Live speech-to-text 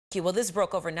Well, this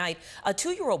broke overnight. A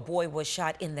 2-year-old boy was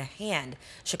shot in the hand.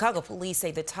 Chicago police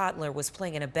say the toddler was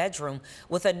playing in a bedroom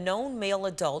with a known male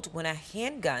adult when a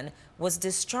handgun was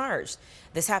discharged.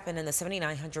 This happened in the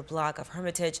 7900 block of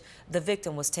Hermitage. The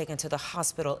victim was taken to the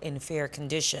hospital in fair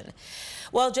condition.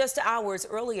 Well, just hours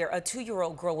earlier, a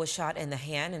 2-year-old girl was shot in the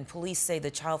hand, and police say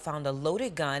the child found a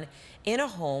loaded gun in a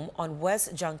home on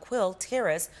West Jonquil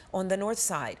Terrace on the north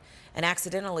side and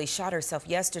accidentally shot herself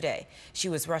yesterday. She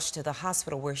was rushed to the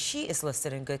hospital where she is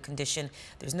listed in good condition.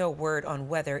 There's no word on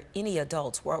whether any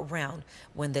adults were around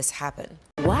when this happened.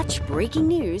 Watch breaking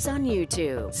news on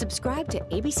YouTube. Subscribe to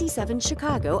ABC7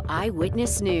 Chicago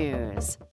Eyewitness News.